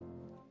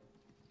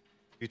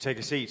You take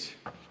a seat.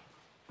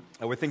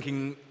 We're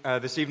thinking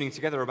this evening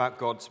together about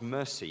God's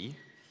mercy,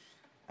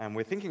 and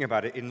we're thinking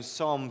about it in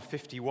Psalm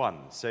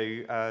 51.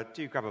 So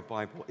do grab a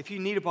Bible. If you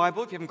need a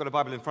Bible, if you haven't got a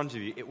Bible in front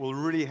of you, it will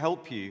really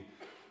help you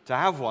to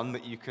have one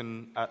that you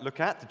can look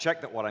at to check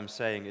that what I'm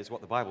saying is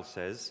what the Bible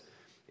says.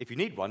 If you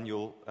need one,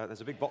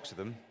 there's a big box of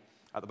them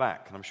at the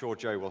back, and I'm sure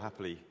Joe will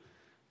happily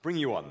bring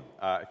you one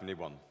if you need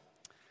one.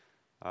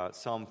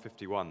 Psalm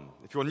 51.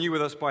 If you're new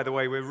with us, by the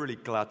way, we're really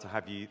glad to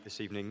have you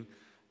this evening.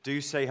 Do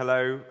say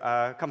hello.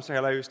 Come say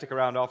hello. Stick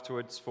around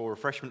afterwards for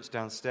refreshments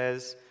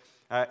downstairs.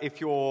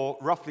 If you're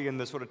roughly in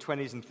the sort of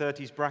 20s and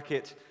 30s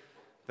bracket,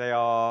 they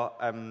are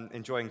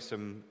enjoying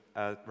some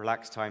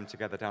relaxed time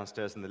together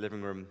downstairs in the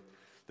living room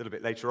a little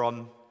bit later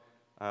on.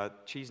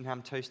 Cheese and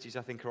ham toasties,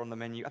 I think, are on the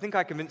menu. I think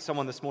I convinced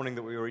someone this morning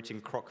that we were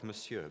eating croque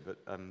monsieur, but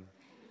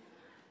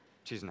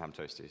cheese and ham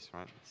toasties,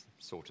 right? It's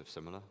sort of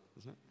similar,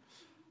 isn't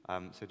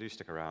it? So do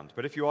stick around.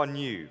 But if you are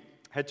new,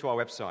 head to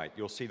our website.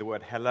 You'll see the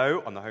word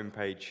hello on the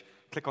homepage.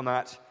 Click on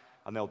that,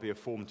 and there'll be a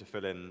form to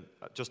fill in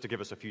just to give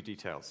us a few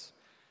details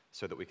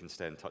so that we can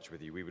stay in touch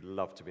with you. We would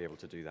love to be able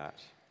to do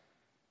that.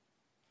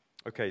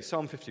 Okay,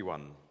 Psalm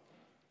 51.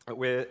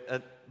 We're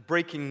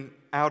breaking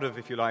out of,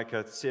 if you like,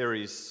 a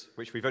series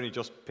which we've only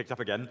just picked up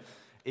again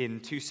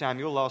in 2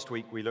 Samuel. Last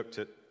week we looked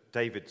at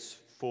David's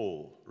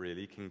fall,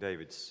 really, King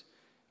David's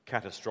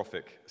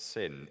catastrophic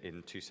sin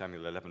in 2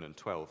 Samuel 11 and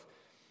 12.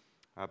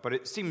 But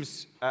it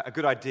seems a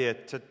good idea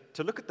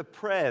to look at the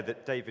prayer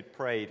that David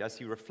prayed as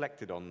he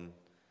reflected on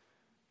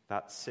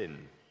that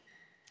sin.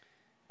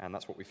 And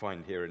that's what we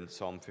find here in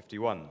Psalm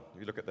 51.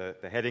 You look at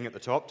the heading at the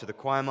top, to the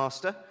choir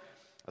master,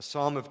 a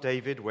psalm of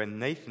David when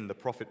Nathan the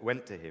prophet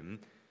went to him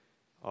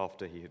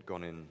after he had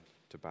gone in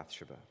to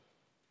Bathsheba.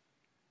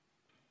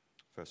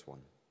 Verse 1.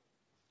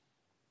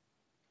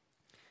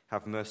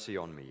 Have mercy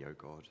on me, O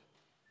God,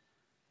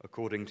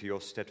 according to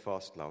your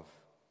steadfast love.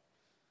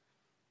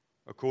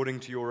 According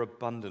to your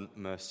abundant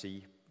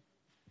mercy,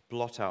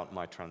 blot out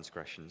my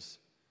transgressions.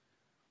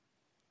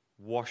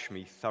 Wash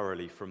me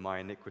thoroughly from my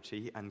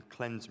iniquity and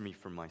cleanse me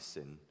from my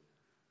sin.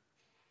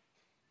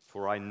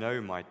 For I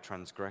know my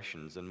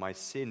transgressions, and my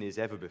sin is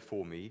ever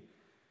before me.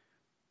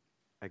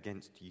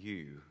 Against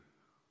you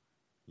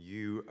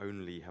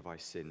only have I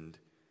sinned,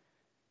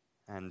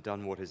 and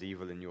done what is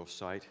evil in your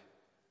sight,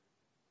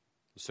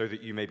 so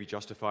that you may be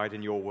justified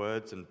in your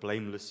words and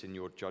blameless in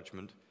your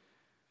judgment.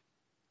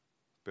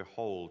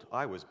 Behold,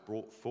 I was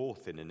brought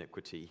forth in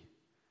iniquity,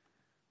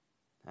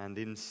 and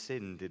in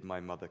sin did my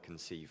mother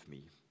conceive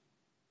me.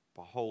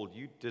 Behold,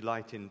 you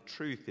delight in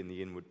truth in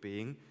the inward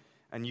being,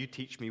 and you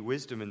teach me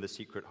wisdom in the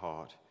secret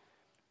heart.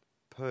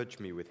 Purge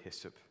me with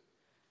hyssop,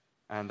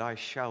 and I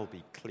shall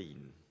be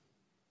clean.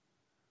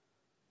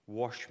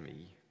 Wash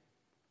me,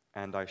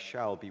 and I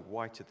shall be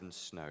whiter than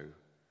snow.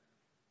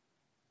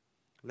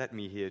 Let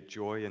me hear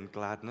joy and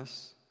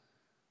gladness.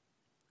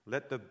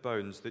 Let the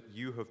bones that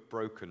you have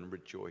broken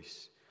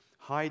rejoice.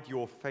 Hide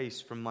your face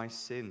from my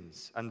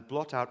sins and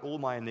blot out all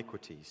my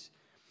iniquities.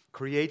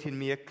 Create in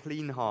me a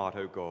clean heart,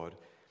 O God,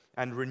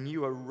 and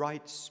renew a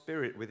right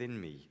spirit within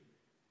me.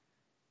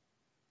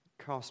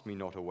 Cast me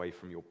not away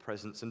from your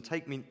presence, and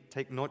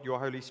take not your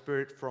Holy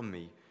Spirit from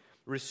me.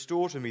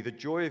 Restore to me the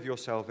joy of your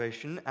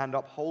salvation, and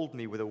uphold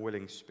me with a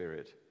willing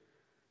spirit.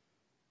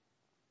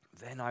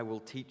 Then I will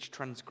teach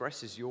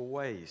transgressors your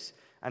ways,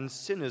 and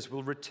sinners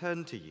will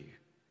return to you.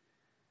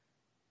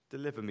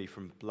 Deliver me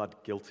from blood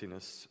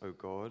guiltiness, O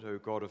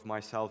God of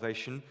my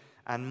salvation,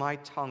 and my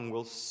tongue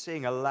will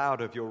sing aloud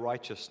of your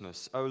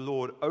righteousness. O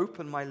Lord,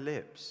 open my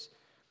lips,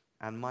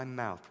 and my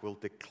mouth will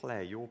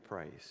declare your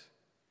praise.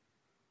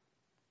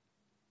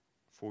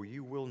 For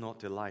you will not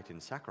delight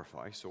in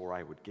sacrifice, or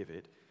I would give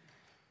it.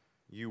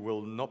 You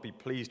will not be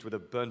pleased with a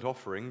burnt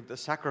offering. The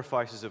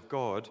sacrifices of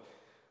God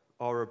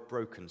are a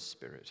broken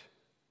spirit.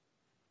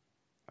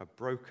 A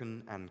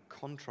broken and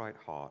contrite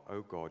heart,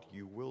 O God,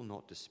 you will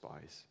not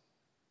despise.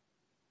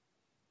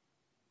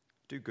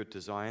 Do good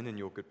to Zion in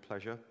your good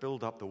pleasure.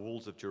 Build up the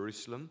walls of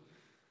Jerusalem.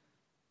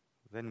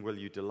 Then will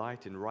you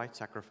delight in right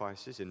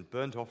sacrifices, in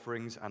burnt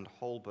offerings and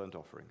whole burnt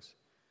offerings.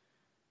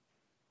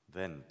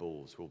 Then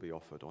bulls will be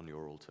offered on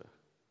your altar.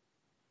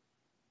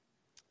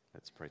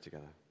 Let's pray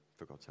together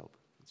for God's help.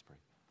 Let's pray.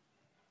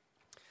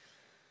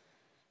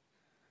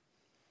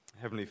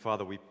 Heavenly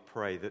Father, we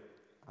pray that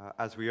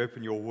as we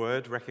open your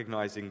word,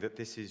 recognizing that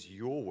this is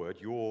your word,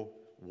 your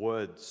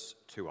words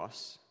to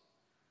us,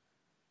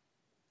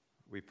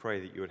 we pray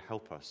that you would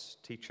help us,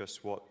 teach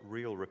us what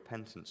real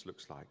repentance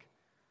looks like,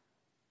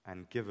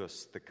 and give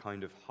us the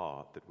kind of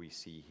heart that we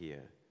see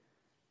here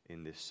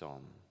in this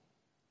psalm.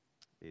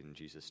 In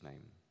Jesus'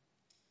 name,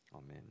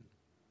 amen.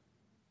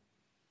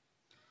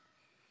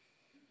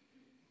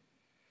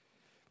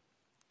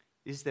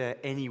 Is there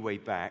any way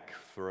back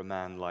for a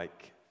man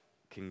like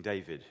King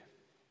David?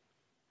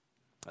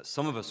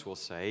 Some of us will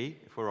say,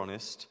 if we're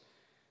honest,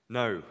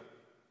 no.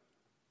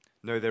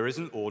 No, there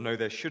isn't, or no,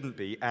 there shouldn't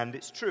be. And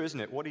it's true, isn't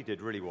it? What he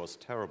did really was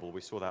terrible.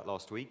 We saw that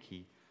last week.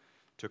 He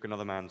took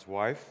another man's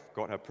wife,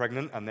 got her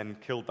pregnant, and then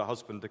killed the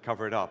husband to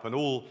cover it up. And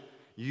all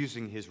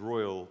using his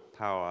royal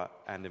power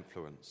and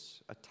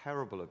influence. A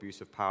terrible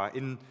abuse of power.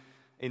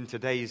 In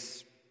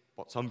today's,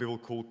 what some people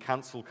call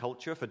cancel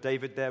culture, for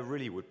David there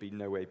really would be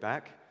no way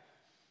back.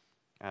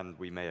 And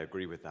we may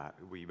agree with that.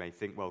 We may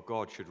think, well,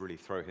 God should really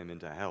throw him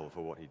into hell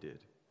for what he did.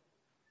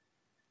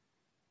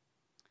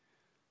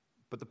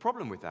 But the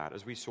problem with that,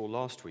 as we saw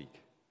last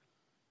week,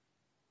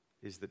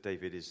 is that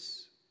David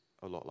is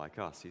a lot like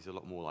us. He's a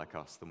lot more like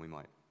us than we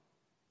might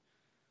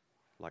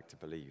like to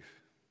believe.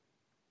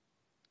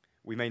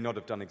 We may not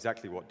have done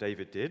exactly what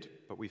David did,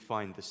 but we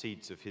find the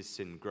seeds of his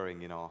sin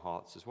growing in our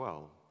hearts as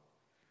well.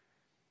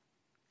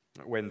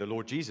 When the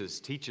Lord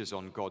Jesus teaches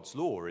on God's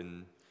law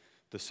in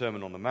the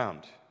Sermon on the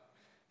Mount,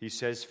 he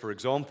says, for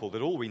example,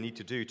 that all we need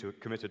to do to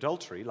commit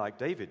adultery, like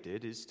David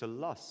did, is to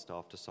lust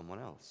after someone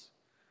else.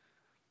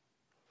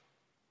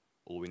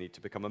 All we need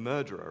to become a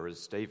murderer,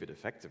 as David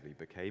effectively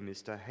became,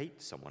 is to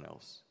hate someone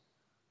else.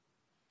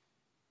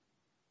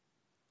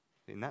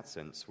 In that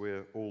sense,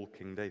 we're all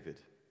King David.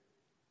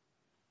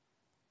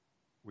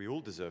 We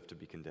all deserve to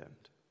be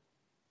condemned.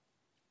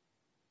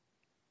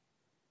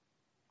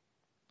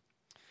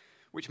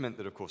 Which meant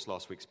that, of course,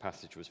 last week's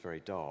passage was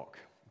very dark.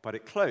 But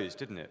it closed,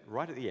 didn't it,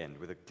 right at the end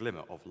with a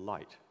glimmer of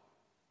light.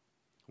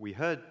 We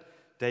heard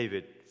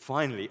David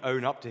finally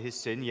own up to his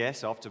sin,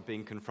 yes, after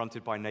being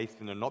confronted by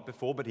Nathan and not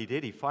before, but he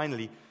did. He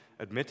finally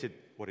admitted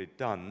what he'd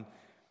done.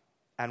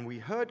 And we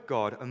heard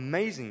God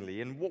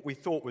amazingly, in what we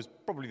thought was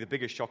probably the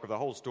biggest shock of the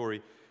whole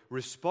story,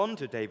 respond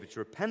to David's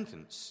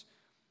repentance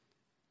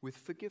with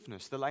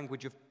forgiveness, the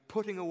language of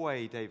putting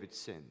away David's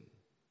sin.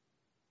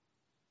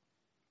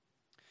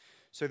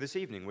 So this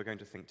evening we're going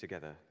to think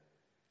together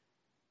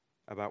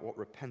about what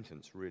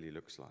repentance really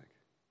looks like.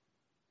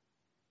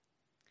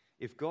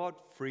 If God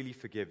freely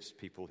forgives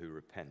people who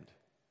repent,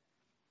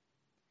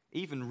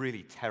 even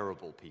really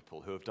terrible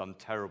people who have done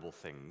terrible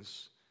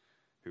things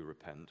who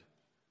repent,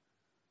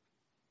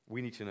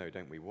 we need to know,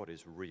 don't we, what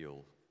is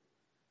real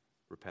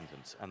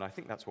repentance? And I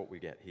think that's what we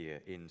get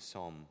here in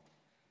Psalm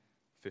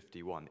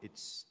 51.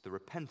 It's the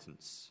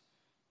repentance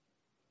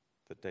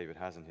that David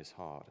has in his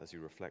heart as he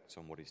reflects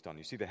on what he's done.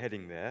 You see the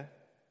heading there?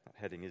 That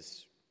heading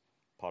is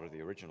part of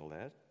the original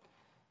there.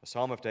 A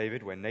psalm of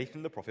David when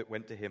Nathan the prophet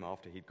went to him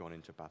after he'd gone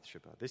into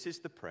Bathsheba. This is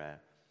the prayer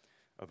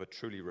of a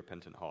truly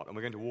repentant heart. And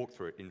we're going to walk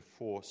through it in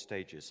 4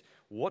 stages.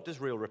 What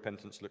does real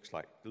repentance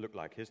look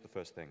like? Here's the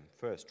first thing.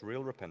 First,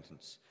 real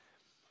repentance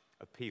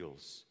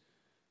appeals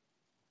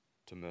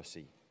to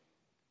mercy.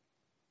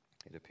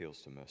 It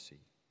appeals to mercy.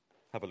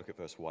 Have a look at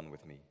verse 1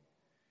 with me.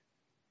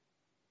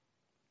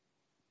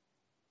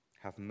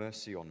 Have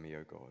mercy on me,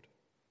 O God,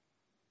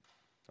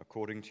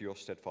 according to your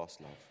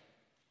steadfast love.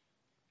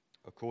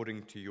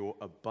 According to your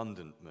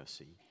abundant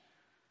mercy,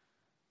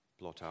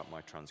 blot out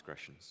my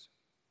transgressions.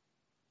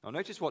 Now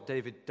notice what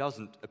David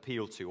doesn't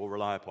appeal to or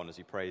rely upon as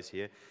he prays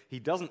here. He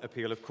doesn't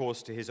appeal, of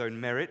course, to his own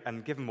merit,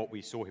 and given what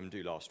we saw him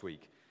do last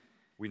week,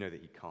 we know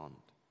that he can't.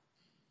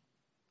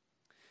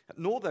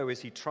 Nor, though,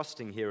 is he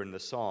trusting here in the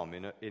psalm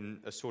in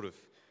a sort of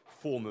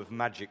form of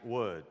magic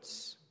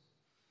words.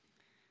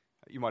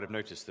 You might have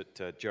noticed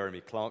that Jeremy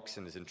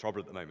Clarkson is in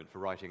trouble at the moment for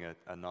writing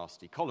a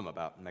nasty column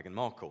about Meghan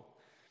Markle.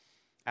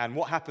 And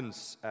what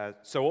happens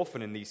so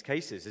often in these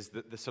cases is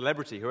that the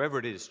celebrity, whoever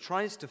it is,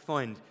 tries to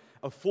find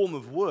a form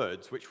of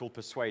words which will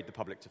persuade the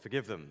public to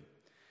forgive them.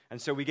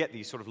 And so we get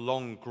these sort of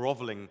long,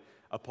 groveling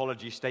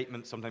apology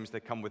statements. Sometimes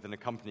they come with an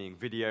accompanying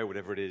video,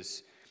 whatever it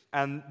is.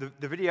 And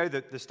the video,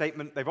 the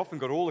statement, they've often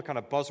got all the kind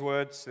of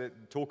buzzwords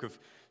that talk of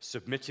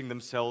submitting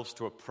themselves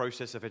to a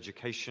process of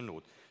education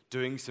or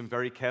doing some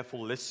very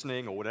careful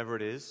listening or whatever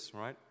it is,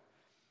 right?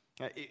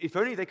 If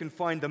only they can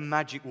find the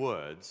magic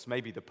words,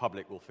 maybe the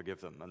public will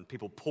forgive them. And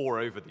people pore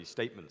over these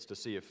statements to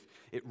see if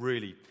it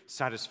really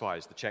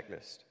satisfies the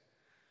checklist.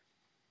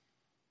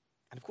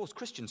 And of course,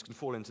 Christians can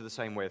fall into the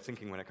same way of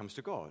thinking when it comes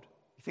to God.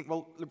 You think,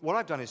 well, look, what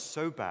I've done is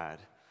so bad.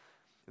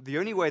 The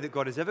only way that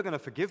God is ever going to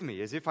forgive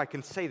me is if I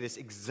can say this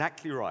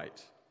exactly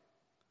right.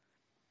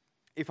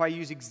 If I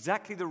use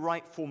exactly the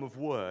right form of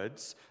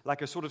words,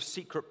 like a sort of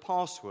secret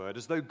password,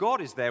 as though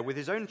God is there with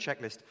his own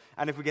checklist,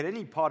 and if we get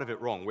any part of it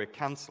wrong, we're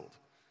cancelled.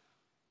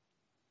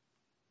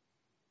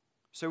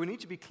 So we need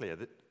to be clear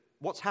that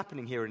what's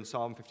happening here in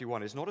Psalm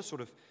 51 is not a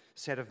sort of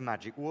set of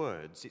magic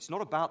words. It's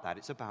not about that.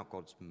 It's about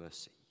God's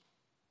mercy.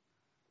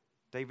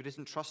 David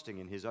isn't trusting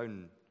in his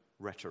own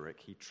rhetoric.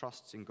 He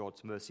trusts in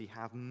God's mercy.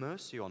 Have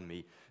mercy on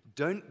me.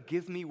 Don't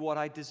give me what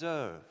I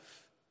deserve.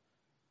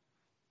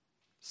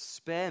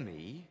 Spare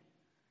me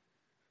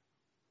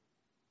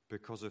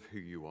because of who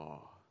you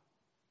are.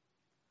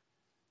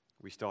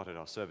 We started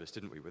our service,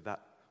 didn't we, with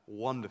that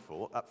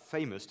wonderful, that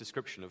famous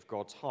description of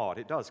God's heart.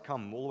 It does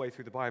come all the way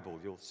through the Bible.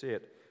 You'll see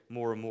it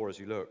more and more as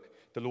you look.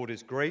 The Lord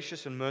is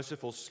gracious and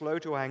merciful, slow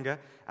to anger,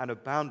 and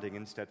abounding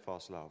in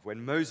steadfast love.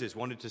 When Moses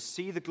wanted to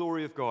see the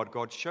glory of God,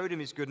 God showed him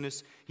his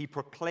goodness. He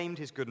proclaimed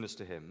his goodness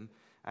to him,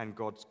 and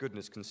God's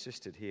goodness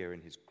consisted here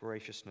in his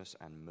graciousness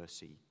and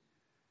mercy,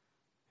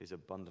 his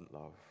abundant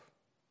love.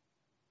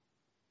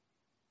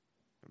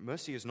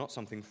 Mercy is not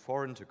something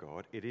foreign to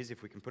God. It is,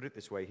 if we can put it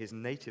this way, his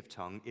native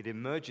tongue. It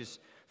emerges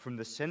from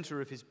the center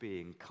of his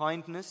being.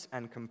 Kindness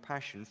and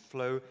compassion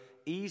flow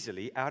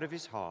easily out of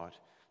his heart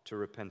to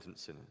repentant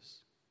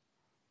sinners.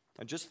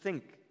 And just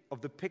think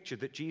of the picture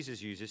that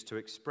Jesus uses to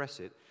express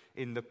it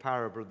in the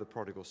parable of the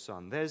prodigal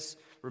son.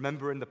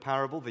 Remember in the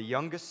parable, the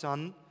younger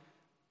son.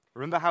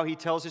 Remember how he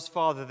tells his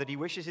father that he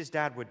wishes his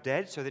dad were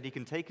dead so that he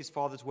can take his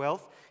father's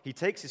wealth. He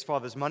takes his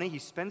father's money, he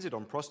spends it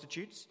on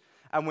prostitutes.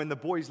 And when the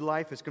boy's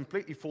life has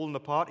completely fallen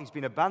apart, he's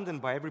been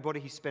abandoned by everybody,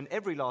 he spent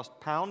every last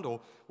pound or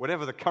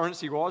whatever the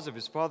currency was of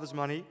his father's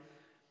money,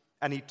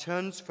 and he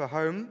turns for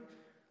home.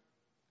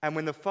 And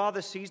when the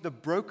father sees the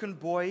broken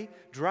boy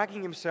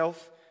dragging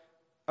himself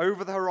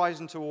over the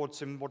horizon towards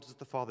him, what does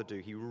the father do?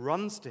 He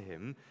runs to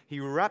him,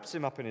 he wraps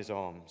him up in his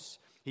arms,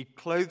 he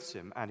clothes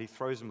him, and he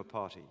throws him a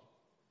party.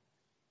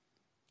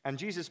 And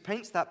Jesus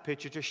paints that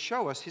picture to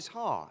show us his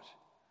heart.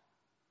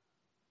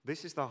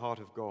 This is the heart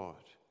of God.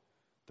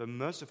 The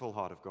merciful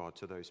heart of God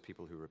to those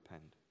people who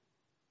repent.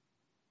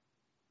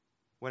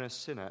 When a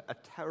sinner, a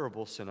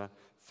terrible sinner,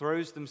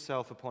 throws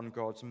themselves upon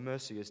God's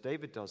mercy, as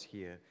David does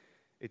here,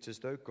 it's as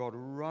though God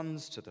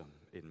runs to them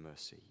in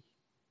mercy.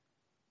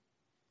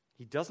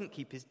 He doesn't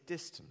keep his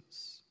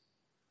distance.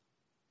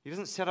 He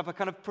doesn't set up a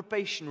kind of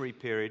probationary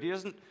period. He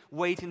doesn't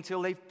wait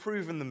until they've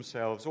proven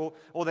themselves or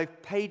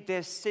they've paid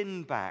their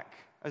sin back,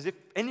 as if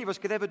any of us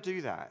could ever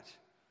do that.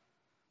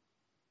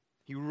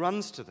 He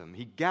runs to them.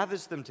 He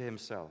gathers them to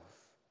himself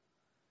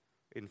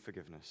in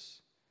forgiveness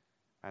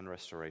and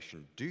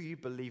restoration. Do you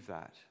believe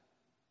that?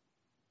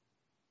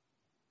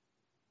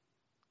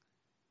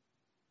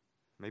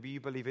 Maybe you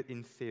believe it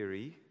in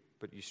theory,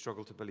 but you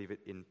struggle to believe it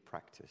in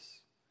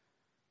practice.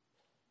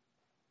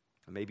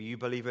 And maybe you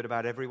believe it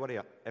about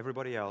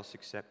everybody else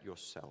except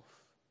yourself.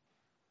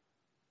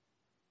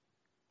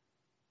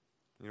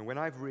 You know, when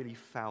I've really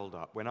fouled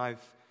up, when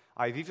I've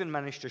even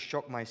managed to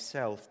shock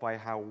myself by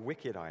how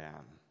wicked I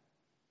am,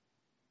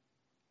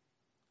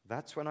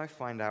 that's when I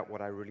find out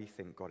what I really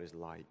think God is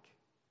like.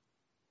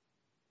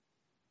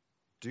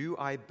 Do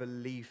I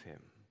believe him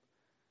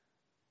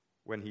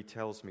when he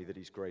tells me that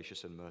he's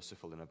gracious and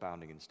merciful and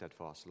abounding in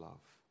steadfast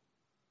love?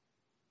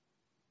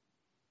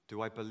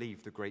 Do I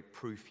believe the great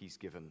proof he's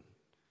given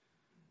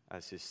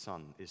as his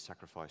son is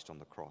sacrificed on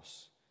the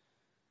cross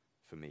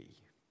for me?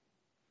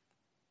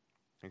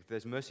 If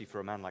there's mercy for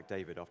a man like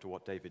David after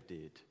what David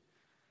did,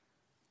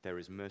 there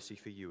is mercy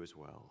for you as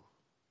well.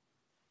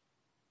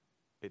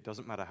 It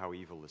doesn't matter how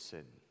evil the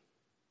sin.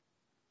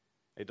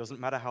 It doesn't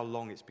matter how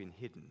long it's been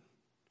hidden.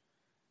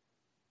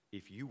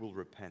 If you will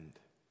repent,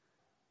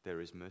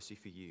 there is mercy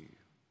for you.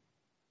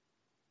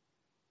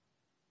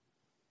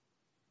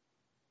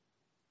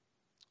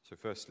 So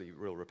firstly,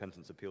 real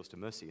repentance appeals to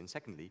mercy. And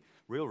secondly,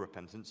 real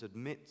repentance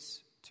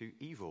admits to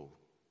evil.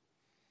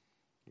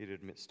 It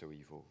admits to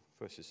evil.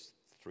 Verses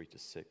 3 to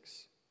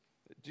 6.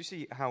 Do you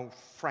see how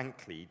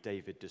frankly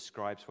David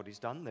describes what he's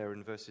done there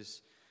in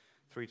verses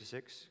 3 to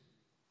 6?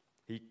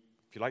 He,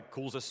 if you like,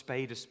 calls a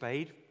spade,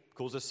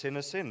 calls a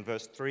sin.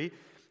 Verse 3,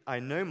 I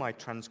know my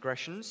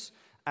transgressions,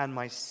 and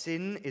my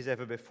sin is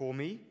ever before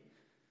me.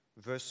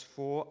 Verse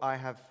 4,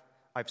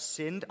 I've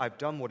sinned, I've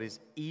done what is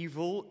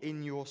evil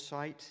in your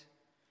sight.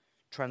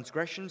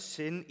 Transgression,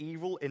 sin,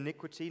 evil,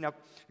 iniquity. Now,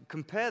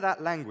 compare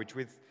that language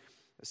with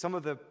some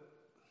of the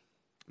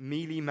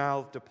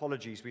mealy-mouthed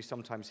apologies we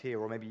sometimes hear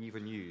or maybe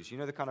even use. You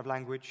know the kind of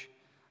language?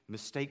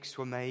 Mistakes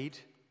were made.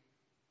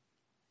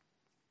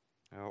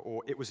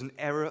 Or it was an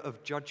error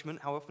of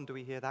judgment. How often do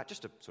we hear that?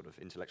 Just a sort of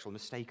intellectual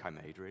mistake I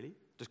made, really.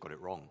 Just got it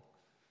wrong.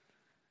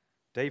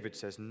 David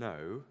says,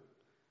 no,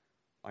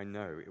 I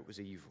know it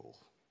was evil.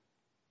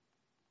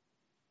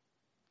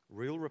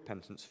 Real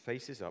repentance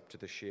faces up to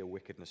the sheer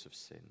wickedness of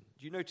sin.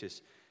 Do you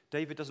notice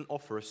David doesn't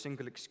offer a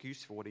single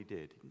excuse for what he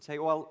did? He didn't say,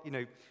 well,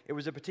 it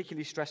was a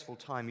particularly stressful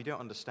time. You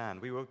don't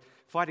understand. We were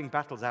fighting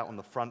battles out on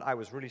the front. I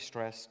was really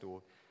stressed,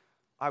 or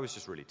I was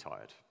just really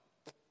tired.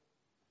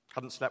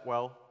 Hadn't slept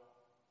well.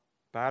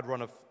 Bad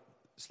run of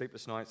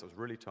sleepless nights. I was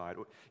really tired.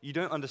 You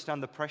don't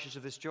understand the pressures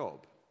of this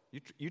job.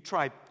 You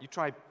try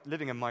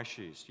living in my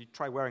shoes. You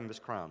try wearing this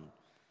crown.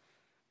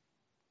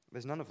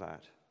 There's none of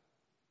that.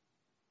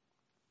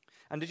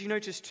 And did you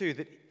notice too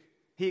that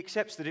he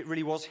accepts that it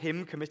really was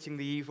him committing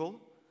the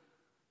evil?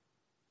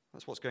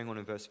 That's what's going on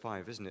in verse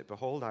 5, isn't it?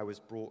 Behold, I was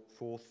brought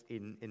forth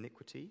in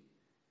iniquity,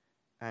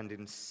 and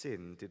in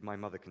sin did my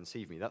mother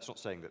conceive me. That's not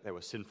saying that there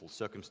were sinful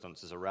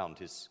circumstances around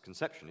his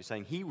conception. He's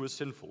saying he was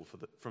sinful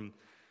from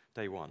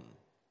day one.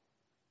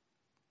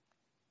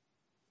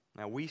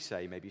 Now we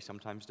say, maybe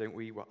sometimes, don't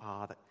we? Well,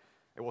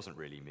 it wasn't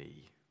really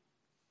me.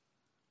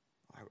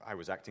 I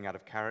was acting out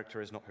of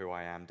character, is not who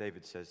I am.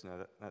 David says,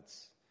 no,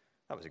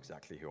 that was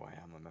exactly who I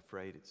am, I'm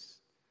afraid.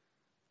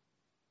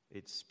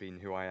 It's been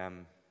who I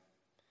am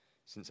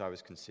since I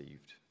was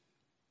conceived.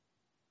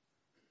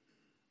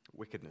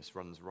 Wickedness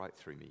runs right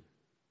through me.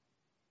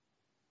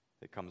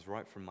 It comes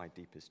right from my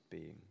deepest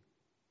being.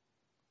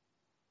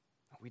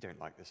 We don't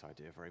like this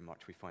idea very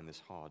much. We find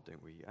this hard,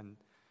 don't we?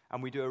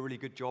 And we do a really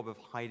good job of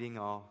hiding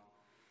our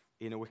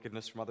inner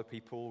wickedness from other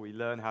people. We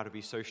learn how to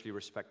be socially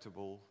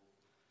respectable.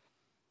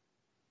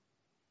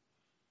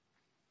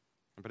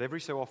 But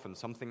every so often,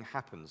 something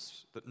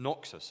happens that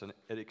knocks us and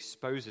it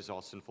exposes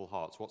our sinful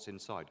hearts. What's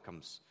inside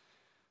comes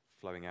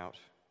flowing out.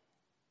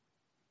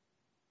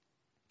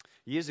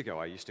 Years ago,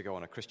 I used to go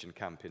on a Christian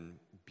camp in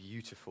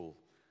beautiful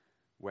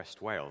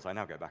West Wales. I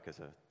now go back as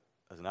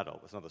an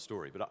adult. That's another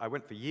story. But I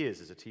went for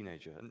years as a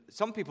teenager. And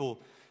some people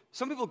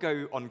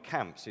go on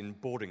camps in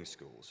boarding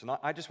schools. And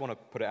I just want to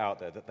put it out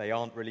there that they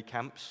aren't really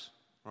camps.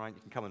 Right?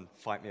 You can come and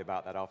fight me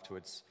about that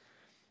afterwards.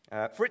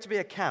 For it to be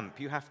a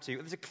camp, you have to,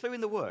 there's a clue in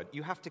the word,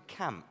 you have to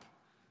camp,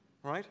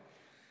 right?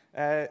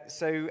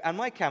 And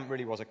my camp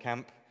really was a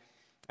camp.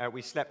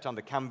 We slept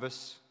under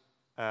canvas.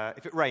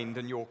 If it rained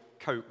and your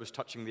coat was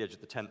touching the edge of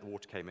the tent, the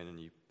water came in and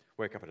you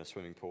woke up in a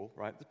swimming pool,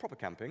 right? It's proper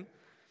camping.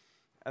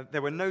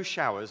 There were no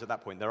showers at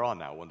that point. There are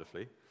now,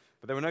 wonderfully.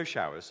 But there were no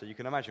showers, so you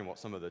can imagine what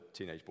some of the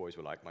teenage boys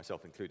were like,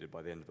 myself included,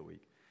 by the end of the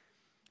week.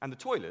 And the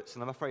toilets,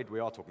 and I'm afraid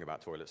we are talking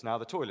about toilets now,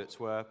 the toilets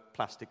were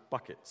plastic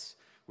buckets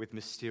with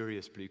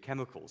mysterious blue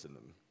chemicals in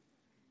them.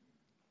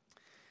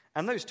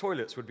 And those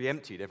toilets would be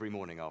emptied every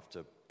morning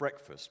after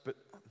breakfast, but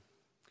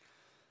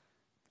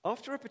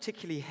after a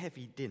particularly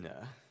heavy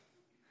dinner,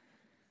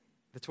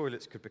 the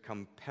toilets could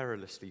become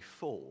perilously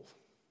full,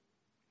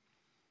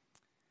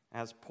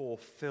 as poor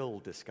Phil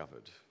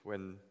discovered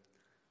when,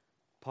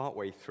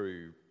 partway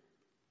through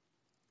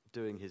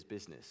doing his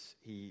business,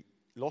 he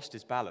lost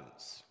his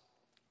balance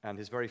and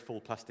his very full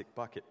plastic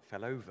bucket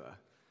fell over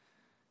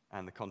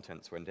and the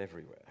contents went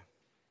everywhere.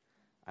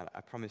 And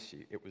I promise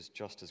you, it was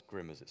just as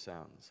grim as it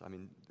sounds. I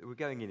mean, we're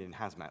going in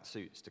hazmat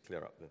suits to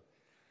clear up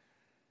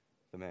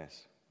the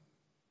mess.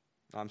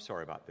 I'm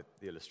sorry about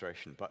the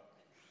illustration, but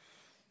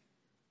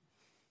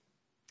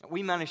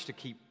we managed to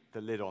keep the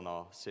lid on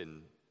our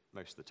sin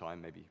most of the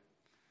time, maybe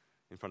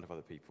in front of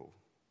other people.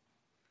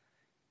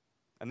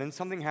 And then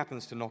something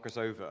happens to knock us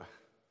over.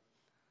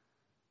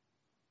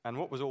 And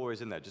what was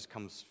always in there just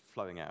comes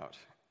flowing out.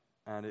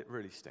 And it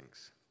really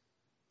stinks.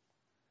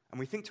 And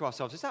we think to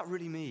ourselves, is that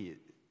really me?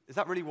 Is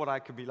that really what I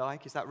could be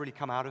like? Is that really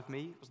come out of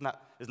me? Isn't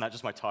that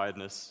just my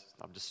tiredness?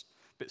 I'm just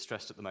a bit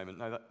stressed at the moment.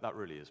 No, that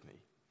really is me.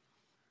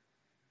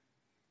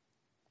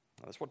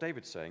 That's what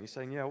David's saying. He's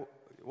saying,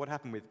 what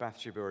happened with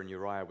Bathsheba and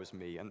Uriah was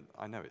me, and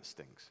I know it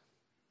stinks.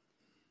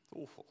 It's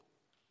awful.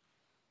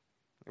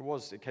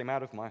 It came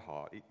out of my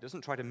heart. He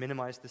doesn't try to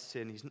minimize the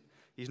sin.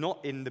 He's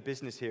not in the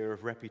business here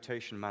of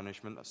reputation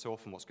management. That's so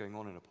often what's going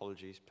on in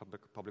apologies,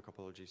 public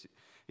apologies.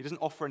 He doesn't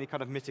offer any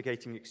kind of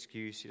mitigating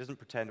excuse. He doesn't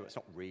pretend, it's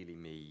not really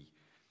me.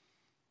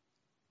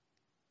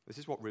 This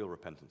is what real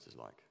repentance is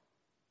like.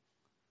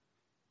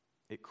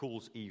 It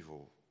calls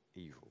evil,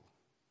 evil.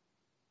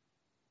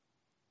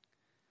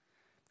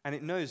 And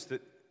it knows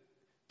that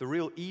the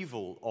real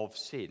evil of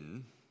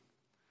sin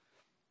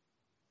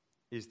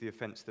is the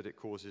offense that it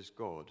causes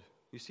God.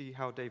 You see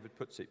how David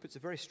puts it? He puts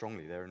it very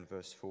strongly there in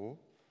verse 4.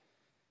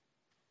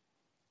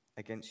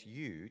 Against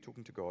you,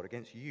 talking to God,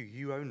 against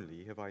you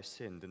only have I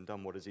sinned and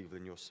done what is evil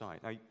in your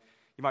sight. Now, you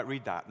might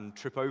read that and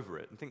trip over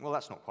it and think, well,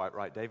 that's not quite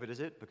right, David, is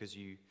it? Because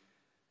you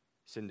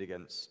sinned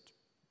against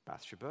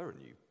Bathsheba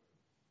and you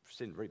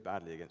sinned very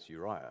badly against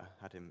Uriah,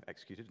 had him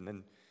executed, and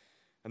then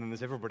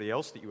there's everybody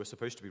else that you were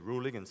supposed to be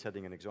ruling and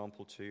setting an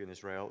example to in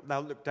Israel. Now,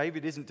 look,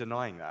 David isn't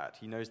denying that.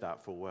 He knows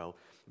that full well.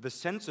 The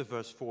sense of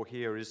verse 4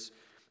 here is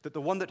that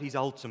the one that he's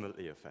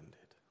ultimately offended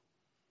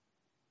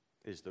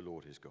is the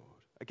Lord his God.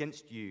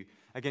 Against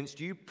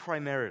you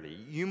primarily,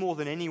 you more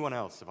than anyone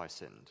else have I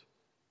sinned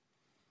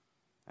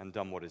and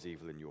done what is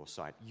evil in your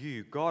sight.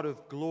 You, God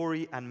of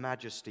glory and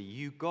majesty,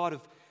 you, God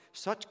of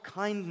such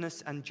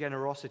kindness and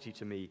generosity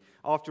to me,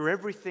 after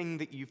everything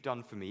that you've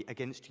done for me,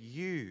 against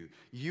you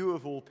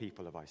of all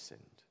people have I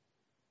sinned.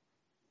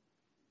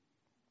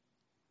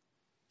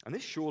 And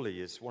this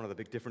surely is one of the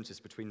big differences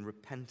between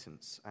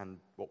repentance and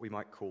what we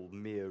might call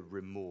mere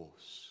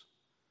remorse.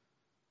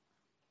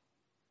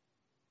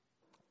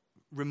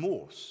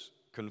 Remorse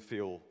can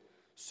feel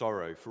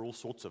sorrow for all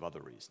sorts of other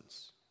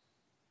reasons.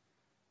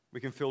 We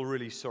can feel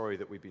really sorry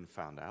that we've been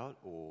found out,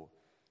 or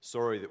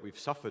sorry that we've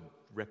suffered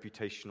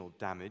reputational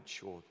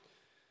damage, or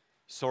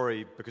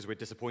sorry because we're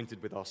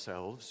disappointed with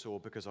ourselves, or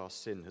because our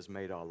sin has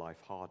made our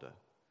life harder.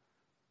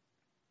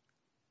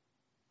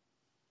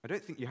 I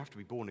don't think you have to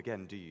be born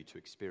again, do you, to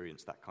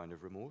experience that kind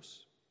of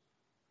remorse?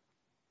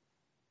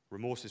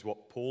 Remorse is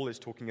what Paul is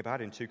talking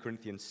about in 2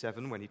 Corinthians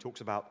 7 when he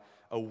talks about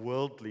a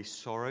worldly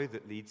sorrow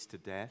that leads to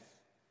death.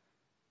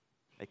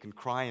 They can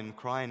cry and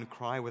cry and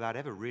cry without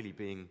ever really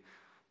being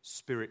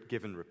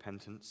Spirit-given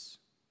repentance.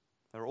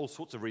 There are all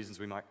sorts of reasons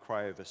we might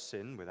cry over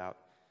sin without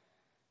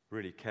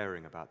really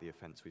caring about the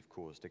offense we've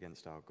caused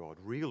against our God.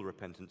 Real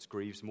repentance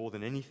grieves more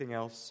than anything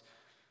else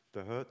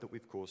the hurt that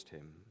we've caused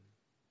him.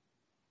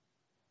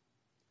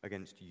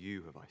 Against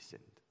you have I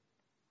sinned.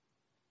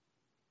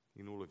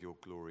 In all of your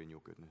glory and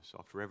your goodness,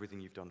 after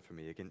everything you've done for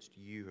me, against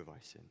you have I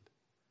sinned.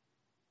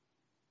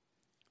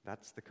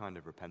 That's the kind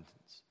of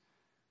repentance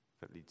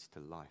that leads to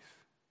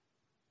life.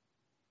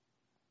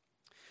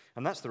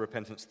 And that's the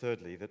repentance,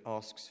 thirdly, that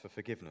asks for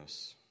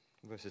forgiveness.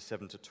 Verses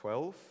 7 to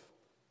 12,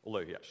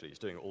 although he actually is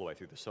doing it all the way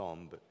through the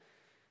psalm, but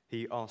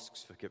he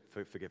asks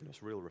for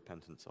forgiveness. Real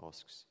repentance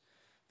asks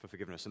for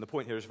forgiveness. And the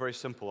point here is very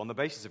simple. On the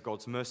basis of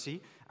God's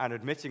mercy and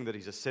admitting that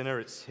he's a sinner,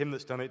 it's him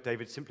that's done it,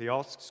 David simply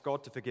asks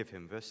God to forgive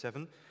him. Verse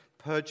 7,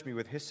 purge me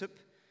with hyssop,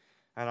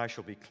 and I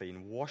shall be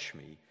clean. Wash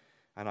me,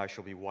 and I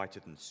shall be whiter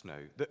than snow.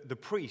 The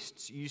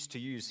priests used to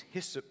use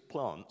hyssop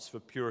plants for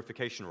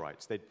purification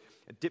rites. They'd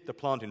dip the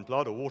plant in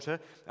blood or water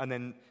and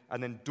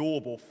then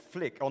daub or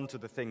flick onto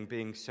the thing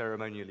being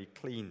ceremonially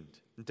cleaned.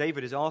 And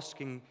David is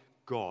asking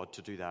God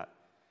to do that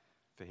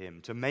for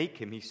him, to make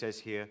him, he says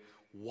here,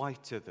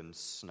 whiter than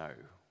snow.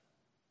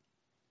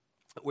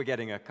 We're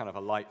getting a kind of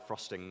a light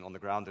frosting on the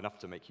ground, enough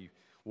to make you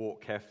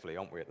walk carefully,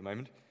 aren't we, at the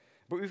moment?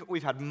 But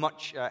we've had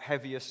much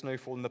heavier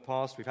snowfall in the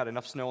past. We've had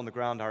enough snow on the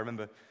ground. I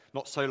remember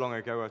not so long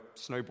ago a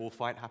snowball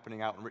fight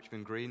happening out on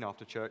Richmond Green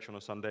after church on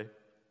a Sunday.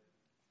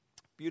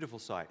 Beautiful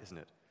sight, isn't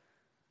it?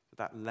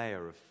 That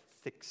layer of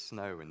thick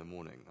snow in the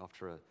morning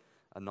after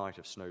a night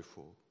of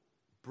snowfall.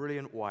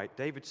 Brilliant white.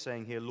 David's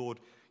saying here, Lord,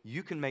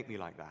 you can make me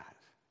like that.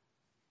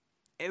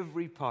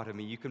 Every part of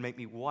me, you can make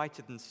me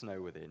whiter than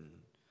snow within.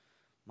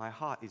 My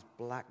heart is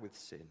black with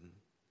sin,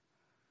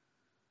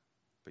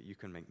 but you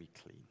can make me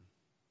clean.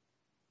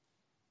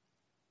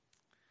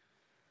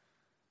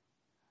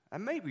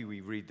 And maybe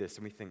we read this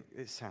and we think,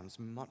 it sounds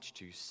much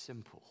too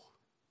simple.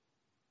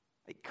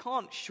 It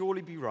can't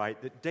surely be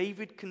right that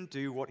David can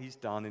do what he's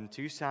done in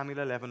 2 Samuel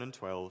 11 and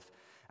 12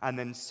 and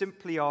then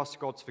simply ask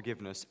God's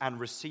forgiveness and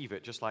receive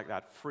it just like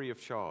that, free of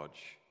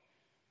charge.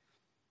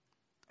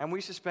 And we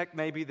suspect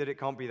maybe that it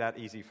can't be that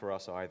easy for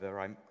us either.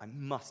 I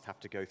must have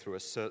to go through a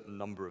certain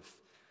number of,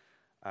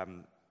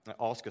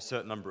 ask a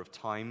certain number of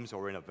times,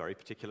 or in a very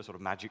particular sort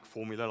of magic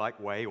formula-like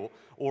way,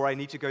 or I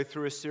need to go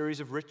through a series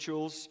of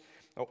rituals,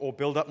 or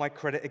build up my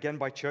credit again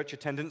by church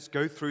attendance,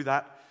 go through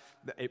that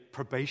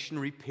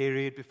probationary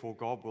period before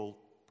God will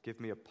give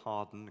me a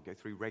pardon, go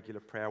through regular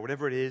prayer,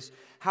 whatever it is.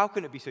 How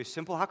can it be so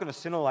simple? How can a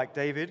sinner like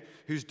David,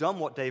 who's done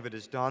what David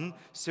has done,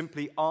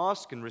 simply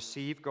ask and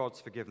receive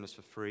God's forgiveness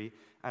for free?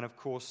 And of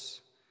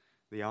course,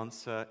 the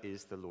answer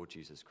is the Lord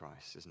Jesus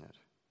Christ, isn't it?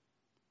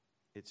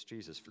 It's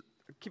Jesus.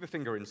 Keep a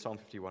finger in Psalm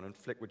 51 and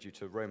flick, would you,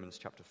 to Romans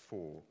chapter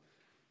 4.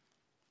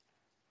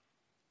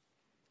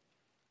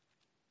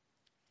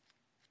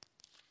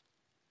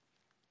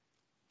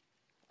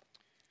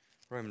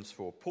 Romans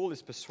 4. Paul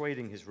is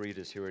persuading his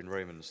readers here in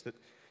Romans that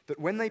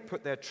when they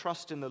put their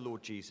trust in the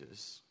Lord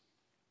Jesus,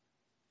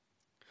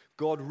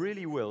 God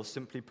really will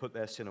simply put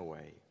their sin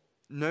away.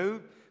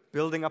 No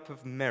building up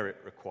of merit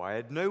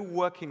required, no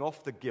working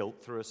off the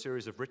guilt through a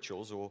series of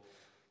rituals or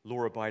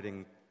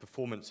law-abiding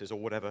performances or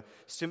whatever,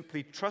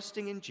 simply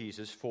trusting in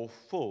Jesus for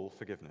full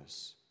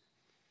forgiveness.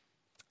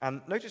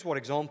 And notice what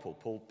example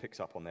Paul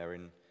picks up on there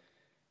in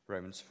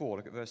Romans 4.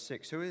 Look at verse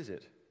 6. Who is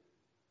it?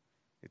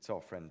 It's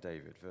our friend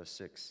David. Verse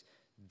 6.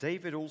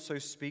 David also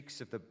speaks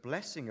of the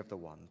blessing of the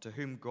one to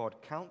whom God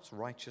counts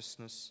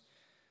righteousness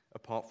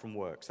apart from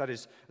works. That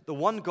is, the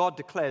one God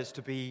declares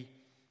to be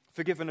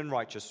forgiven and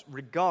righteous,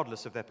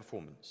 regardless of their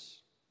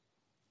performance.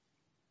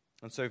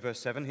 And so verse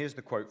 7, here's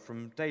the quote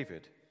from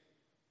David,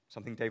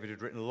 something David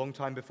had written a long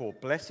time before.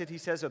 Blessed, he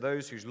says, are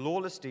those whose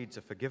lawless deeds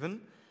are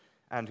forgiven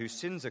and whose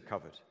sins are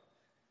covered.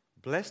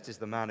 Blessed is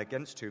the man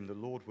against whom the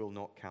Lord will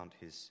not count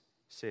his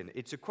sin.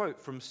 It's a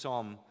quote from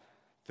Psalm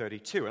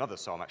 32, another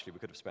psalm actually we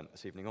could have spent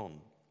this evening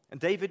on. And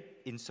David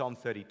in Psalm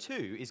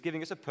 32 is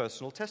giving us a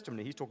personal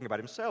testimony. He's talking about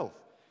himself.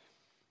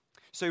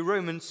 So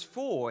Romans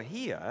 4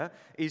 here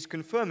is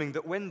confirming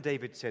that when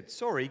David said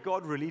sorry,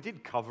 God really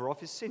did cover off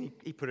his sin.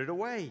 He put it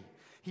away.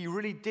 He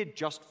really did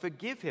just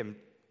forgive him.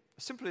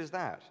 As simple as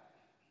that.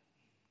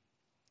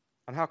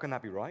 And how can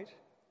that be right?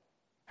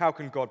 How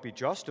can God be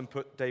just and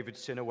put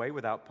David's sin away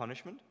without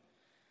punishment?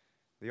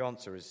 The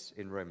answer is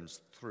in Romans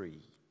 3.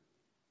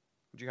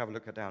 Would you have a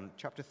look at down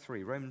chapter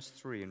 3, Romans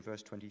 3 and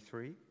verse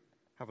 23?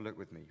 Have a look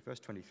with me. Verse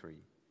 23.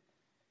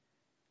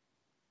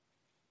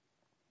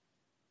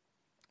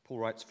 Paul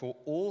writes, for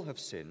all have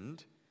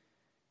sinned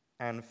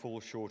and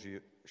fall short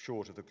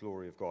of the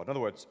glory of God. In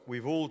other words,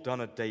 we've all done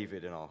a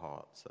David in our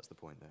hearts. That's the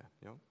point there.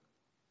 Yeah?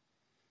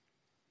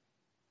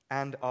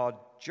 And are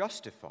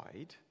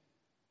justified,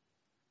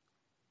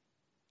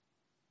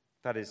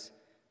 that is,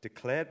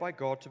 declared by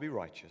God to be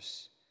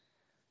righteous,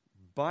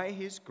 by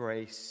his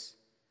grace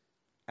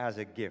as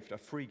a gift, a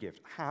free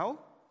gift. How?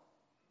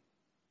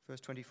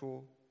 Verse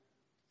 24,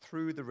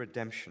 through the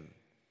redemption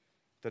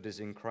that is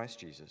in Christ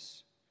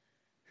Jesus,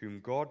 whom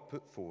God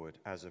put forward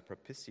as a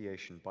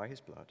propitiation by his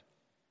blood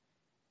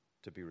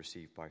to be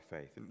received by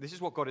faith. And this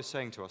is what God is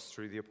saying to us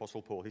through the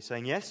Apostle Paul. He's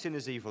saying, yes, sin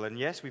is evil, and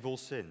yes, we've all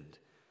sinned.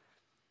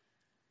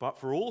 But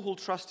for all who'll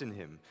trust in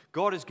him,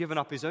 God has given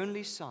up his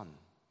only Son,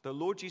 the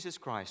Lord Jesus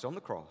Christ, on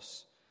the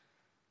cross,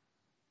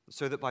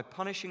 so that by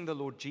punishing the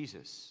Lord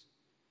Jesus,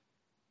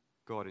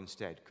 God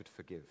instead could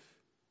forgive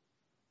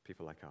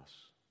people like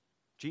us.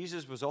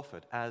 Jesus was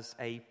offered as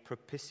a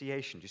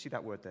propitiation. Do you see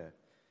that word there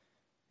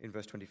in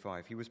verse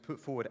 25? He was put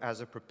forward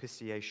as a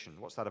propitiation.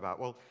 What's that about?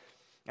 Well,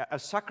 a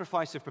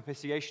sacrifice of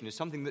propitiation is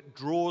something that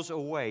draws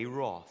away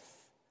wrath.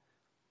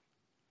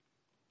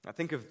 Now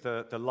think of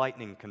the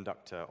lightning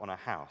conductor on a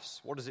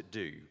house. What does it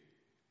do?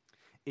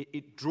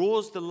 It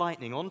draws the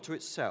lightning onto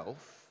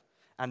itself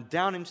and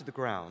down into the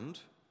ground,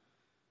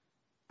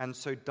 and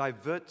so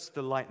diverts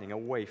the lightning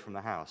away from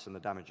the house and the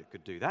damage it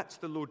could do. That's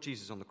the Lord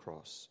Jesus on the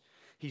cross.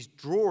 He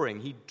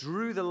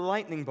drew the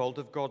lightning bolt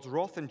of God's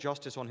wrath and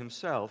justice on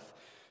himself,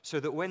 so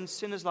that when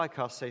sinners like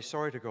us say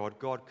sorry to God,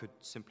 God could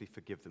simply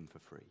forgive them for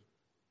free.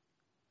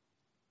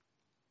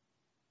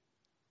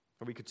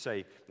 And we could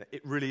say that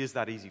it really is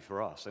that easy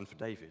for us and for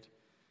David,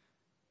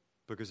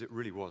 because it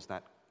really was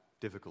that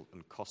difficult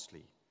and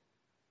costly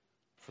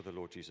for the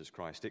Lord Jesus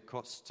Christ. It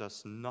costs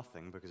us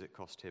nothing because it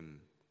cost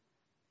him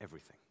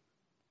everything.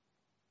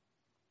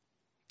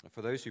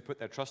 For those who put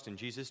their trust in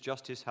Jesus,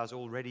 justice has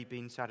already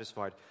been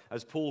satisfied.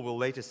 As Paul will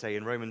later say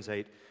in Romans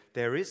 8,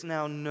 there is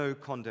now no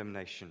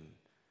condemnation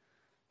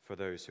for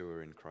those who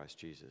are in Christ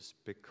Jesus.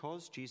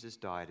 Because Jesus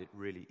died, it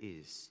really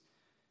is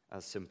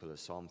as simple as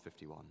Psalm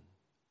 51.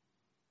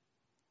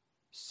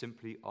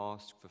 Simply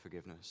ask for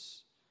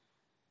forgiveness,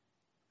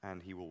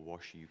 and he will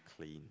wash you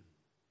clean.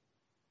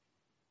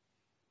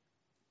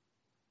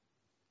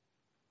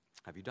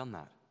 Have you done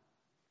that?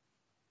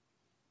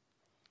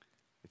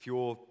 If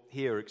you're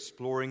here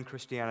exploring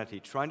Christianity,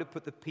 trying to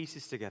put the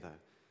pieces together,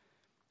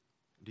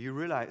 do you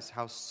realize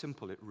how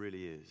simple it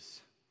really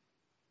is?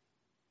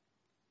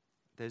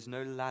 There's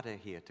no ladder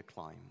here to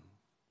climb.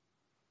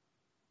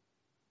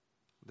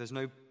 There's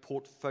no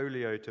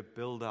portfolio to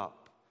build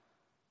up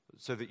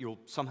so that you'll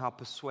somehow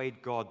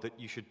persuade God that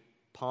you should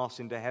pass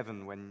into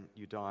heaven when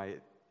you die.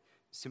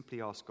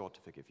 Simply ask God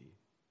to forgive you.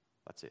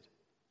 That's it.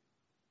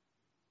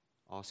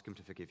 Ask him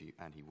to forgive you,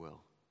 and he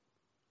will.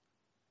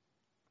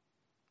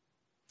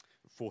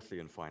 Fourthly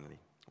and finally,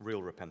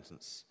 real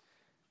repentance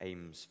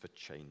aims for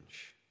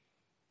change.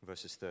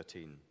 Verses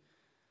 13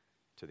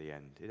 to the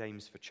end. It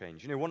aims for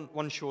change. You know,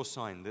 one sure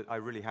sign that I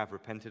really have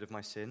repented of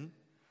my sin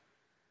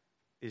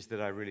is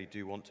that I really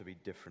do want to be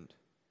different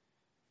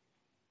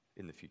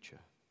in the future.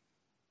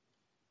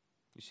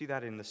 You see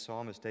that in the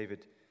psalm as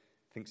David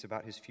thinks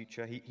about his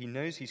future. He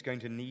knows he's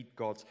going to need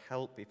God's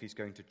help if he's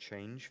going to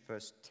change.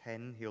 Verse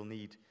 10, he'll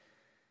need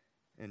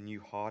a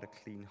new heart,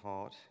 a clean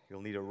heart.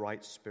 He'll need a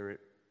right spirit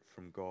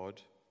from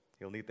God.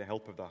 He'll need the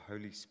help of the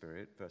Holy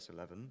Spirit, verse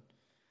 11.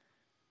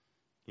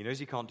 He knows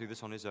he can't do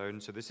this on his own,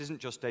 so this isn't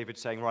just David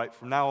saying, right,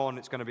 from now on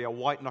it's going to be a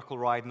white-knuckle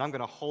ride and I'm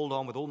going to hold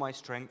on with all my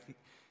strength.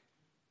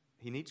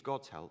 He needs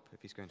God's help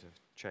if he's going to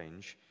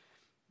change,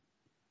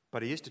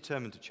 but he is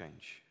determined to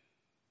change.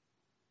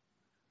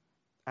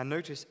 And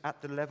notice,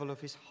 at the level of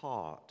his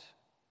heart.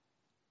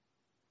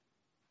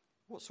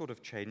 What sort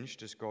of change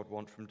does God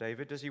want from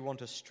David? Does he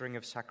want a string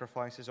of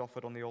sacrifices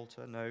offered on the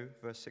altar? No.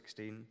 Verse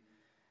 16.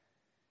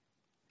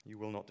 You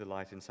will not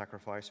delight in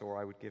sacrifice, or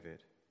I would give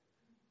it.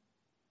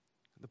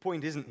 The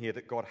point isn't here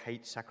that God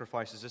hates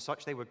sacrifices as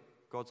such. They were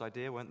God's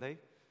idea, weren't they?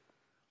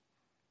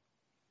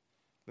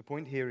 The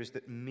point here is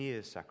that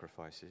mere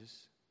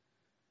sacrifices,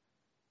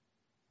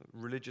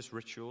 religious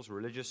rituals,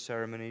 religious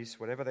ceremonies,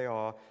 whatever they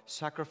are,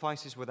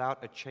 sacrifices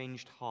without a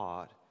changed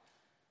heart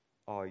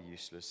are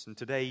useless. And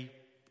today,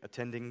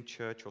 attending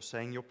church or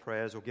saying your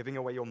prayers or giving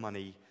away your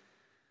money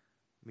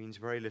means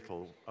very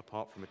little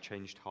apart from a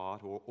changed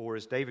heart, or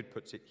as David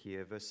puts it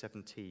here, verse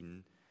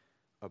 17,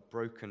 a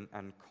broken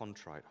and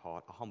contrite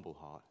heart, a humble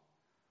heart.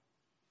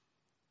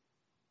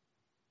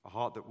 A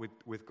heart that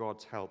with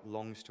God's help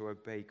longs to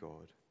obey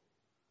God.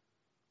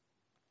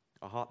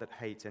 A heart that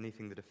hates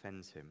anything that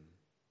offends him.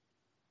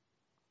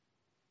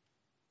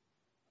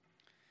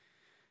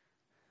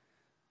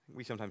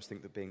 We sometimes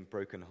think that being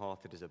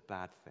broken-hearted is a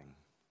bad thing.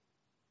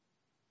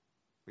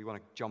 We want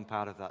to jump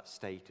out of that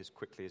state as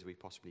quickly as we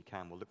possibly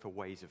can. We'll look for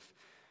ways of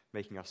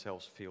making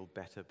ourselves feel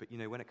better. But,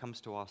 when it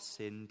comes to our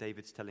sin,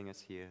 David's telling us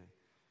here,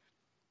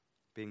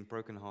 being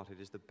broken-hearted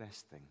is the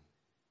best thing.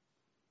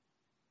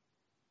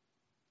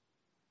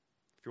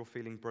 If you're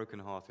feeling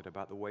broken-hearted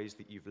about the ways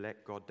that you've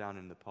let God down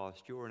in the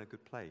past, you're in a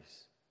good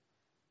place.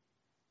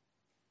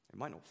 It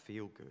might not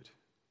feel good.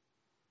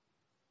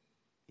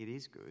 It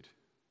is good.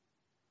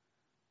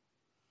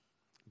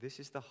 This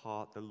is the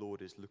heart the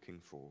Lord is looking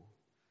for.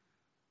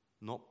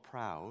 Not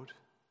proud,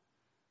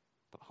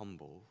 but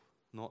humble.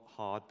 Not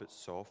hard, but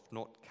soft.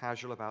 Not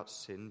casual about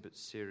sin, but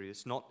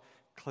serious. Not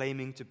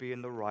claiming to be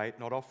in the right.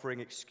 Not offering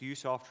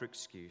excuse after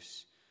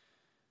excuse.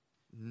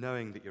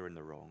 Knowing that you're in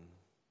the wrong.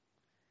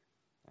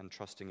 And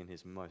trusting in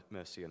his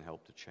mercy and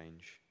help to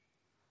change.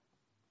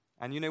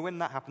 And when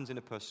that happens in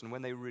a person,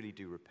 when they really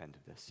do repent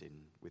of their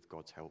sin with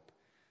God's help,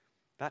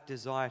 that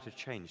desire to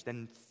change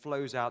then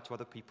flows out to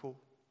other people.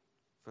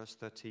 Verse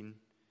 13.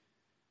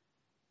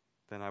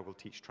 Then I will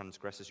teach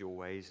transgressors your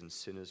ways, and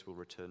sinners will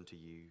return to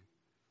you.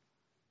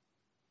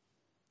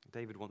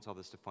 David wants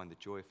others to find the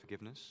joy of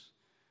forgiveness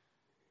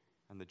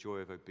and the joy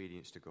of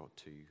obedience to God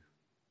too.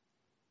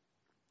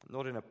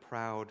 Not in a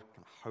proud,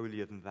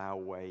 holier-than-thou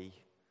way.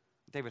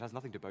 David has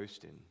nothing to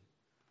boast in.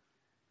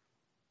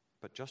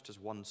 But just as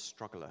one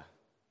struggler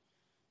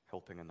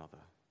helping another.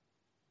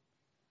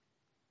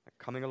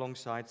 Coming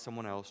alongside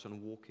someone else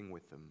and walking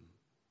with them.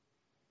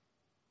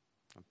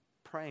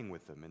 praying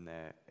with them in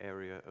their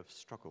area of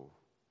struggle.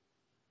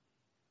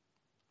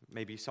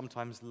 Maybe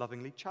sometimes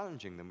lovingly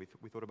challenging them.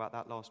 We thought about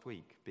that last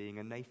week, being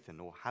a Nathan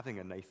or having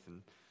a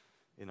Nathan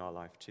in our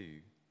life too.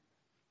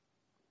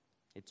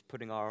 It's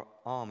putting our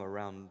arm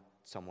around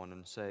someone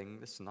and saying,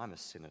 listen, I'm a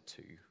sinner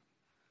too.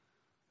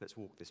 Let's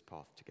walk this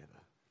path together.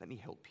 Let me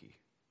help you.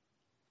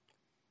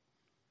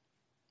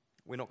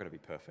 We're not going to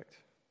be perfect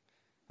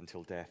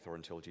until death or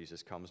until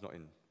Jesus comes. Not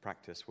in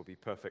practice. We'll be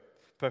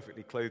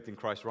perfectly clothed in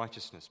Christ's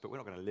righteousness, but we're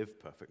not going to live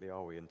perfectly,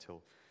 are we,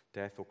 until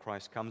death or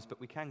Christ comes? But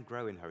we can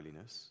grow in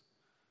holiness.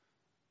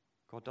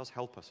 God does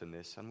help us in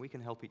this, and we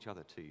can help each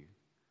other too.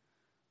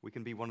 We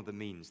can be one of the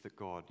means that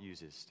God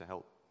uses to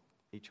help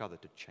each other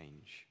to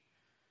change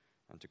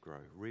and to grow.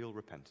 Real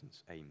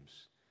repentance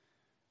aims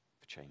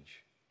for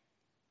change.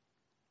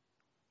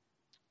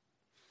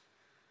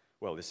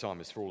 Well, this psalm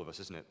is for all of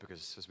us, isn't it?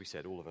 Because, as we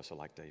said, all of us are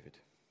like David.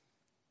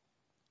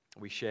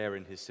 We share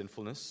in his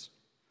sinfulness,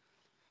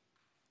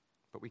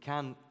 but we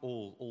can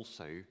all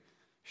also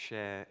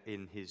share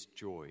in his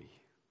joy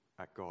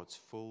at God's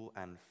full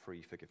and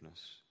free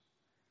forgiveness.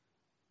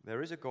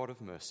 There is a God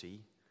of mercy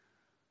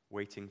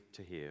waiting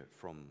to hear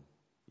from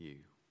you.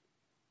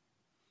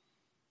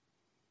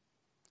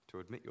 To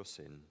admit your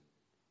sin,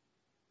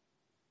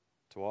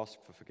 to ask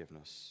for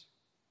forgiveness,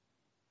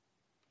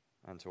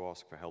 and to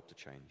ask for help to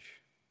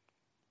change.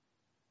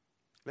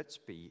 Let's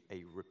be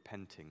a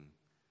repenting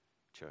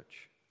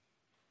church.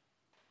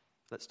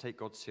 Let's take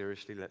God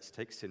seriously, let's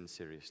take sin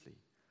seriously,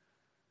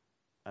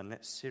 and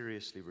let's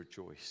seriously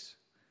rejoice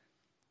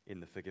in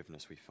the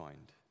forgiveness we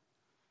find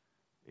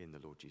in the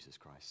Lord Jesus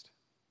Christ.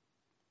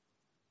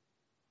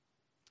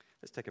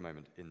 Let's take a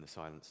moment in the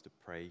silence to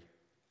pray.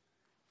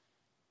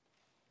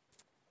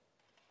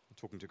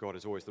 Talking to God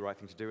is always the right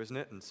thing to do, isn't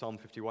it? And Psalm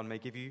 51 may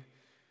give you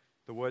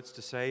the words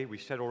to say.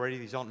 We've said already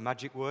these aren't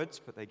magic words,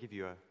 but they give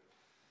you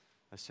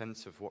a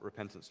sense of what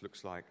repentance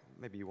looks like.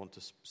 Maybe you want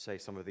to say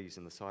some of these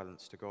in the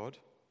silence to God,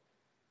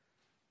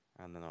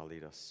 and then I'll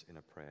lead us in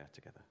a prayer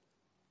together.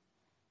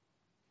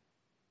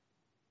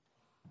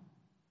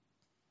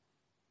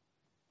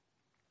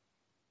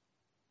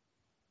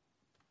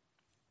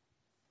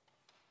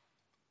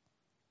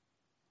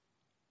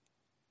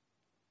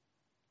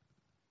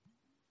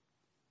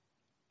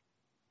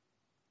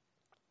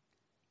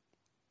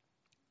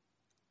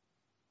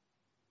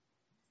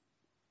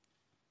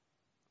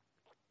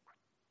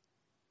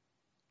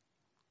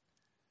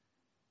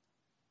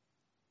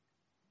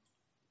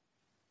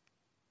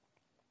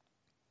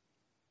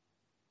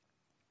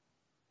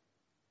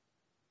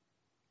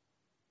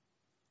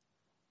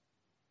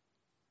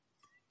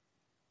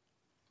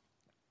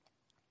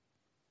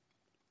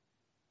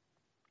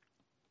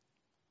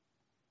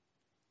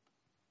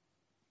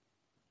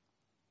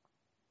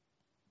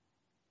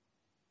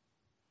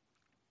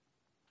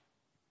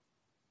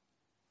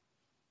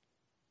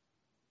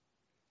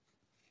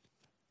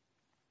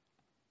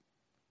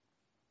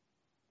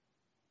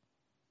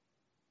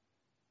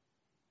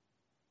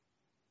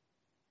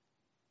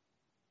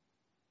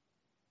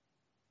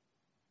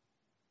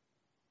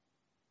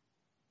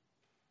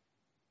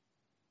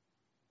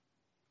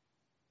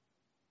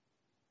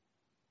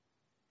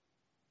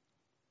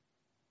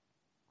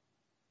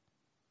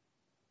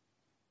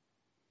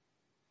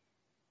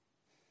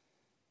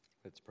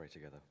 Let's pray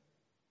together.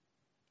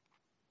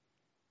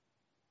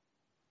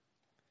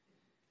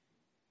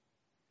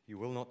 You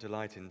will not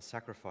delight in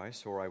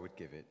sacrifice, or I would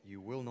give it. You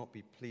will not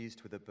be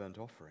pleased with a burnt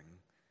offering.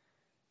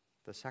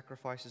 The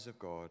sacrifices of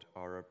God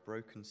are a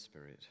broken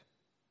spirit,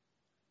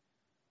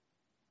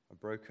 a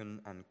broken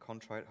and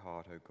contrite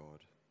heart, O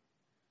God,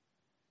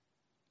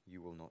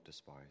 you will not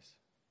despise.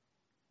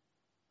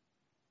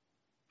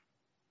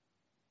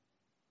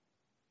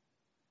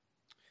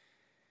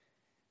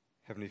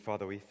 Heavenly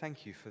Father, we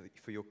thank you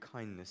for your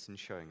kindness in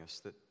showing us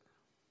that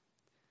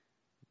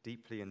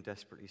deeply and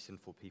desperately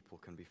sinful people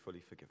can be fully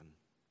forgiven.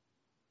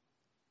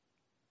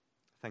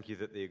 Thank you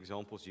that the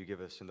examples you give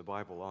us in the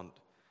Bible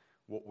aren't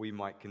what we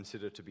might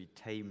consider to be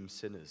tame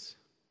sinners.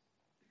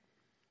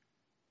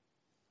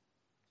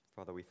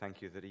 Father, we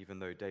thank you that even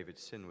though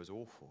David's sin was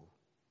awful,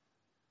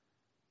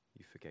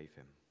 you forgave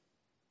him.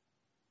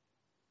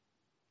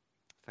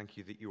 Thank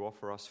you that you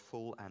offer us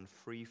full and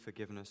free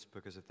forgiveness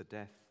because of the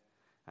death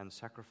and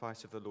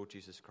sacrifice of the Lord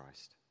Jesus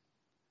Christ.